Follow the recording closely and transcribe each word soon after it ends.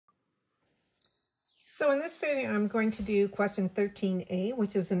So in this video, I'm going to do question 13a,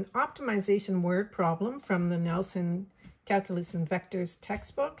 which is an optimization word problem from the Nelson Calculus and Vectors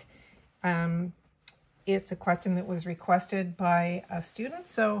textbook. It's a question that was requested by a student,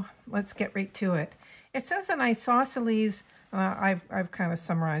 so let's get right to it. It says an isosceles, I've kind of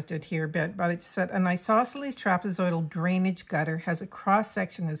summarized it here a bit, but it said an isosceles trapezoidal drainage gutter has a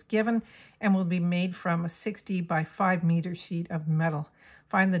cross-section as given and will be made from a 60 by 5 meter sheet of metal.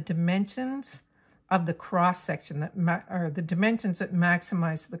 Find the dimensions of the cross-section or the dimensions that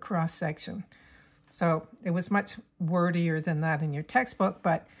maximize the cross-section. So it was much wordier than that in your textbook,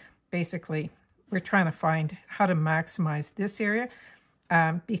 but basically we're trying to find how to maximize this area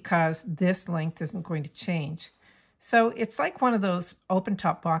because this length isn't going to change. So it's like one of those open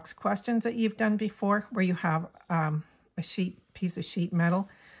top box questions that you've done before where you have a piece of sheet metal.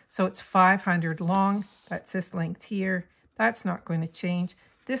 So it's 500 long, that's this length here. That's not going to change.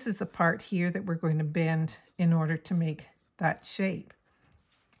 This is the part here that we're going to bend in order to make that shape.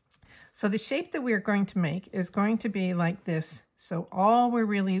 So the shape that we're going to make is going to be like this. So all we're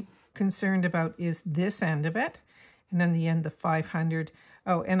really concerned about is this end of it, and then the end, the 500.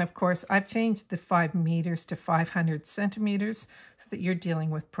 Oh, and of course, I've changed the 5 meters to 500 centimeters so that you're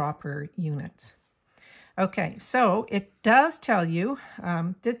dealing with proper units. Okay, so it does tell you,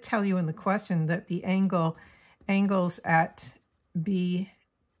 did tell you in the question that the angles at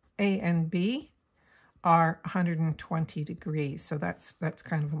A and B are 120 degrees. So that's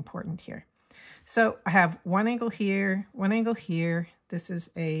kind of important here. So I have one angle here, one angle here. This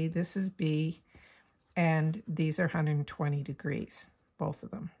is A, this is B, and these are 120 degrees, both of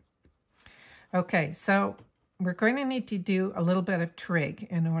them. Okay, so we're going to need to do a little bit of trig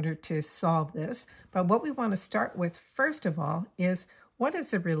in order to solve this. But what we want to start with, first of all, is what is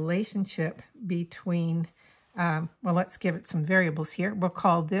the relationship between well, let's give it some variables here. We'll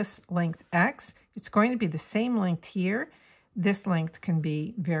call this length x. It's going to be the same length here. This length can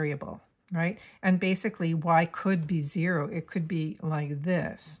be variable, right? And basically, y could be 0. It could be like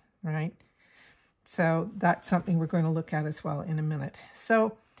this, right? So that's something we're going to look at as well in a minute.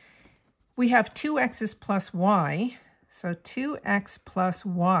 So we have 2x's plus y. So 2x plus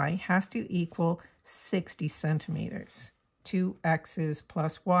y has to equal 60 centimeters. 2x's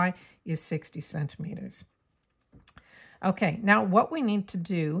plus y is 60 centimeters. Okay, now what we need to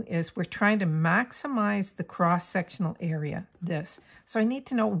do is we're trying to maximize the cross-sectional area, this. So I need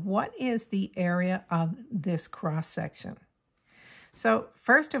to know what is the area of this cross-section. So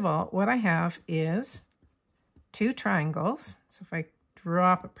first of all, what I have is two triangles. So if I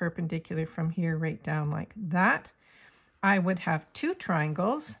drop a perpendicular from here right down like that, I would have two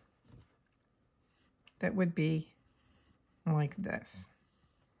triangles that would be like this.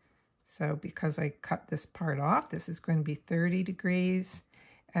 So because I cut this part off, this is going to be 30 degrees,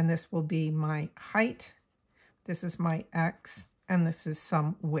 and this will be my height. This is my x, and this is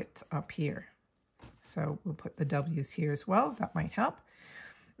some width up here. So we'll put the w's here as well. That might help.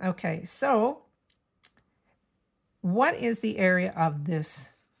 Okay, so what is the area of this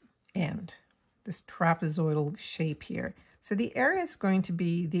end, this trapezoidal shape here? So the area is going to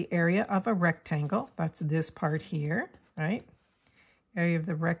be the area of a rectangle. That's this part here, right? Area of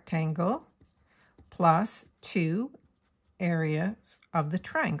the rectangle plus 2 areas of the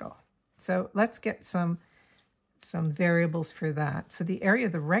triangle. So let's get some variables for that. So the area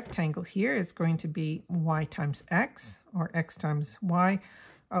of the rectangle here is going to be y times x, or x times y.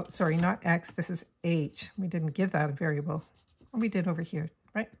 Oh, sorry, not x. This is h. We didn't give that a variable. We did over here,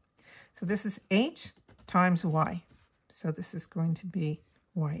 right? So this is h times y. So this is going to be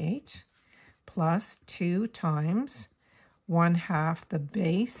yh plus 2 times 1/2 the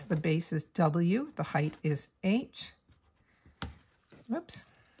base. The base is w. The height is h. Oops.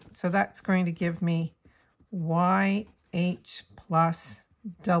 So that's going to give me yh plus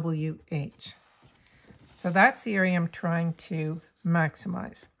wh. So that's the area I'm trying to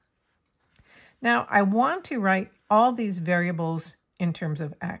maximize. Now I want to write all these variables in terms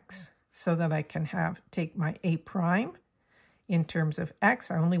of x so that I can take my a prime in terms of x.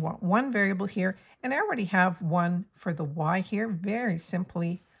 I only want one variable here, and I already have one for the y here. Very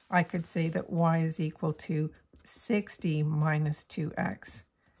simply, I could say that y is equal to 60 minus 2x.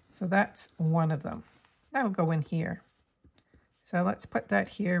 So that's one of them. That'll go in here. So let's put that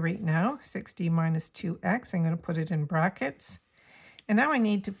here right now, 60 minus 2x. I'm going to put it in brackets. And now I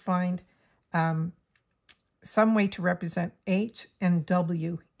need to find some way to represent h and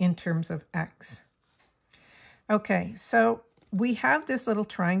w in terms of x. Okay, so we have this little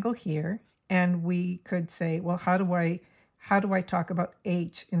triangle here, and we could say, well, how do I talk about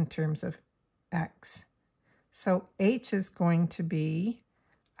h in terms of x? So h is going to be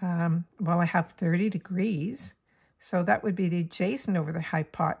well, I have 30 degrees. So that would be the adjacent over the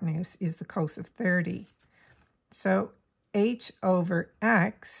hypotenuse is the cos of 30. So h over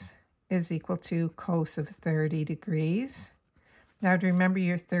x is equal to cos of 30 degrees. Now to remember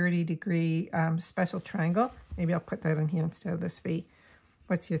your 30-degree special triangle, maybe I'll put that in here instead of this v.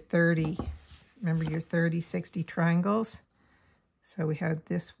 What's your 30? Remember your 30, 60 triangles? So we had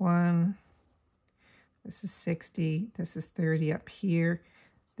this one. This is 60. This is 30 up here.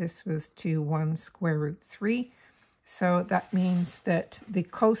 This was 2, 1, square root 3. So that means that the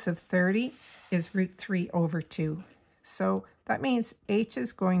cos of 30 is root 3 over 2. So that means h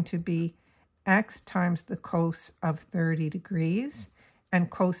is going to be x times the cos of 30 degrees.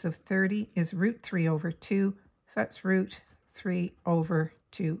 And cos of 30 is root 3 over 2. So that's root 3 over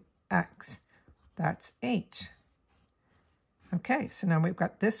 2x. That's h. Okay, so now we've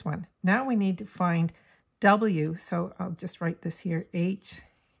got this one. Now we need to find w. So I'll just write this here, h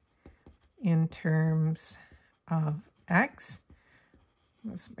in terms of x.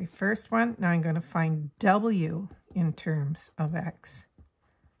 That's my first one. Now I'm going to find w in terms of x.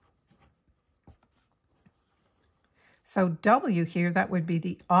 So w here, that would be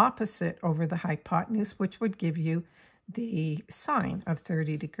the opposite over the hypotenuse, which would give you the sine of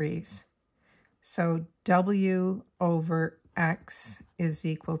 30 degrees. So w over x is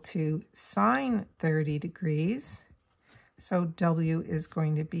equal to sine 30 degrees. So w is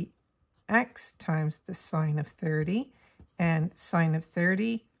going to be x times the sine of 30. And sine of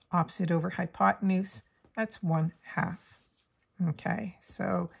 30, opposite over hypotenuse, that's 1/2. Okay,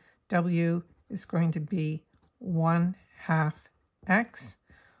 so w is going to be 1/2 x,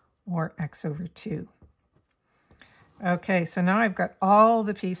 or x over 2. Okay, so now I've got all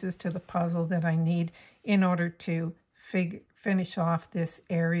the pieces to the puzzle that I need in order to finish off this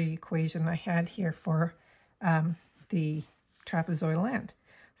area equation I had here for the trapezoidal end.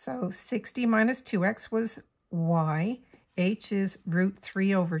 So 60 minus 2x was y. H is root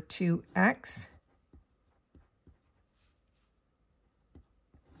 3 over 2x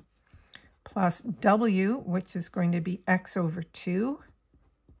plus w, which is going to be x over 2.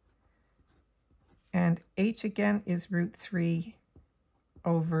 And h again is root 3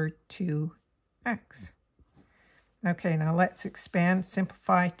 over 2x. Okay, now let's expand,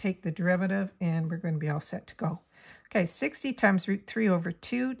 simplify, take the derivative, and we're going to be all set to go. Okay, 60 times root 3 over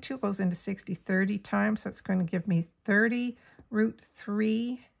 2. 2 goes into 60 30 times. That's going to give me 30 root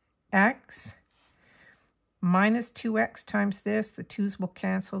 3x minus 2x times this. The 2's will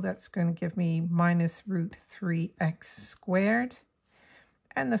cancel. That's going to give me minus root 3x squared.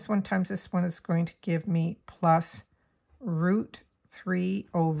 And this one times this one is going to give me plus root 3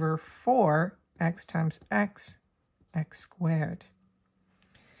 over 4 x times x, x squared.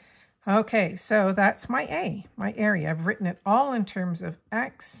 Okay, so that's my A, my area. I've written it all in terms of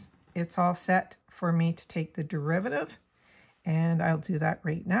x. It's all set for me to take the derivative, and I'll do that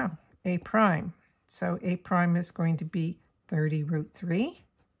right now. A prime. So A prime is going to be 30 root 3.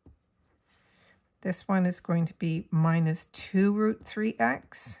 This one is going to be minus 2 root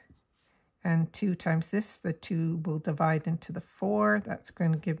 3x. And 2 times this, the 2 will divide into the 4. That's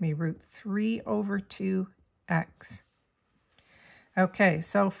going to give me root 3 over 2x. Okay,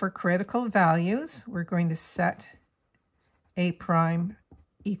 so for critical values, we're going to set A prime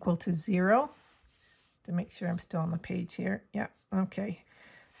equal to 0. To make sure I'm still on the page here. Yeah, okay.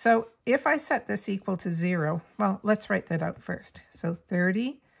 So if I set this equal to 0, well, let's write that out first. So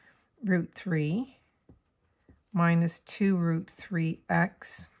 30 root 3 minus 2 root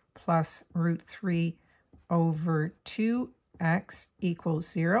 3x plus root 3 over 2x equals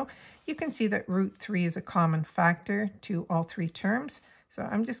 0. You can see that root 3 is a common factor to all three terms. So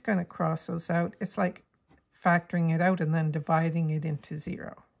I'm just going to cross those out. It's like factoring it out and then dividing it into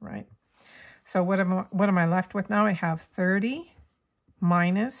 0, right? So what am I left with now? I have 30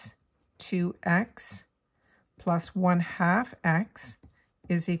 minus 2x plus 1/2 x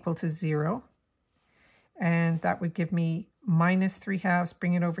is equal to 0. And that would give me minus 3/2.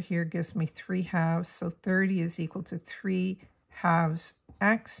 Bring it over here, gives me 3/2. So 30 is equal to 3/2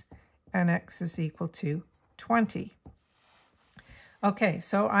 x, and x is equal to 20. Okay,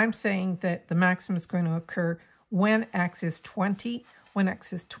 so I'm saying that the maximum is going to occur when x is 20. When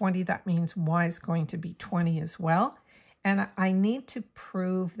x is 20, that means y is going to be 20 as well. And I need to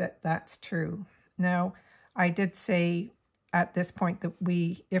prove that that's true. Now, I did say at this point that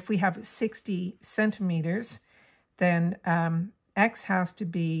if we have 60 centimeters, then x has to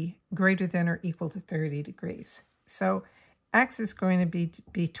be greater than or equal to 30 degrees. So x is going to be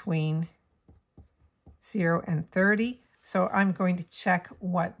between 0 and 30. So I'm going to check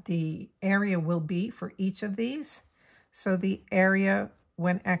what the area will be for each of these. So the area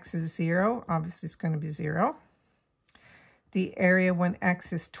when x is 0, obviously it's going to be 0. The area when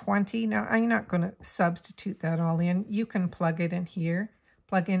x is 20. Now, I'm not going to substitute that all in. You can plug it in here.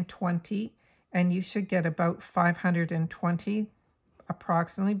 Plug in 20, and you should get about 520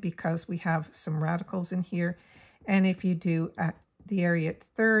 approximately, because we have some radicals in here. And if you do at the area at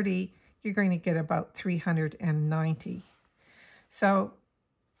 30, you're going to get about 390. So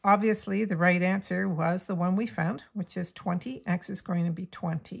obviously the right answer was the one we found, which is 20. X is going to be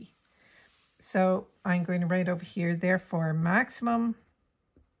 20. So I'm going to write over here, therefore maximum,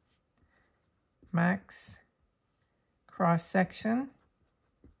 max cross-section,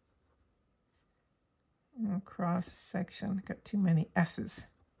 cross-section, got too many S's,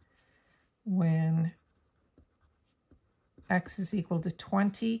 when x is equal to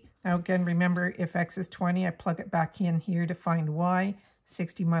 20. Now again, remember, if x is 20, I plug it back in here to find y.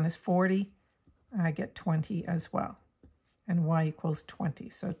 60 minus 40, I get 20 as well. And y equals 20.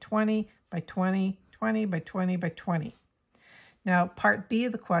 So 20 by 20, 20 by 20 by 20. Now, part B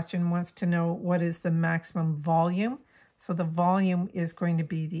of the question wants to know what is the maximum volume. So the volume is going to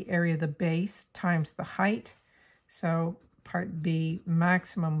be the area of the base times the height. So part B,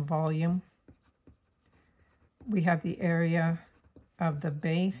 maximum volume. We have the area of the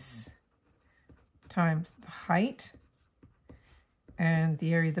base times the height. And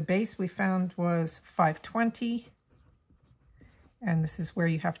the area of the base we found was 520. And this is where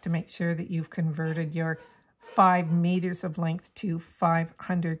you have to make sure that you've converted your 5 meters of length to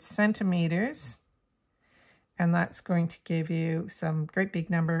 500 centimeters. And that's going to give you some great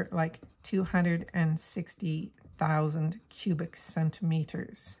big number, like 260,000 cubic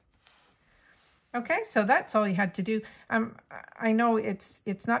centimeters. Okay, so that's all you had to do. I know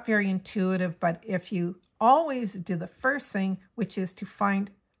it's not very intuitive, but if you always do the first thing, which is to find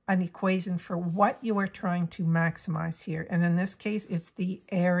an equation for what you are trying to maximize here. And in this case, it's the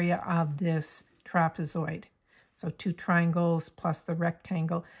area of this trapezoid. So 2 triangles plus the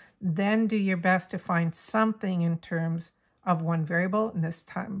rectangle. Then do your best to find something in terms of one variable. And this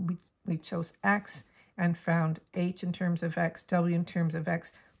time we chose x and found h in terms of x, w in terms of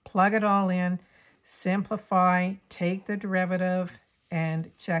x. Plug it all in, simplify, take the derivative,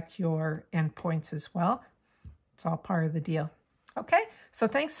 and check your endpoints as well. It's all part of the deal. Okay, so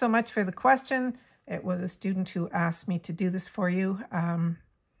thanks so much for the question. It was a student who asked me to do this for you.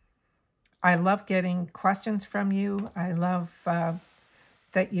 I love getting questions from you. I love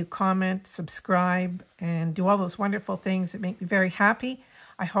that you comment, subscribe, and do all those wonderful things that make me very happy.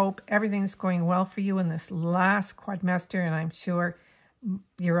 I hope everything's going well for you in this last quadrimester, and I'm sure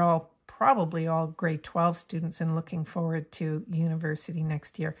you're all probably all grade 12 students and looking forward to university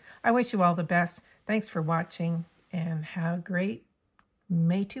next year. I wish you all the best. Thanks for watching, and have a great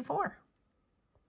May 24.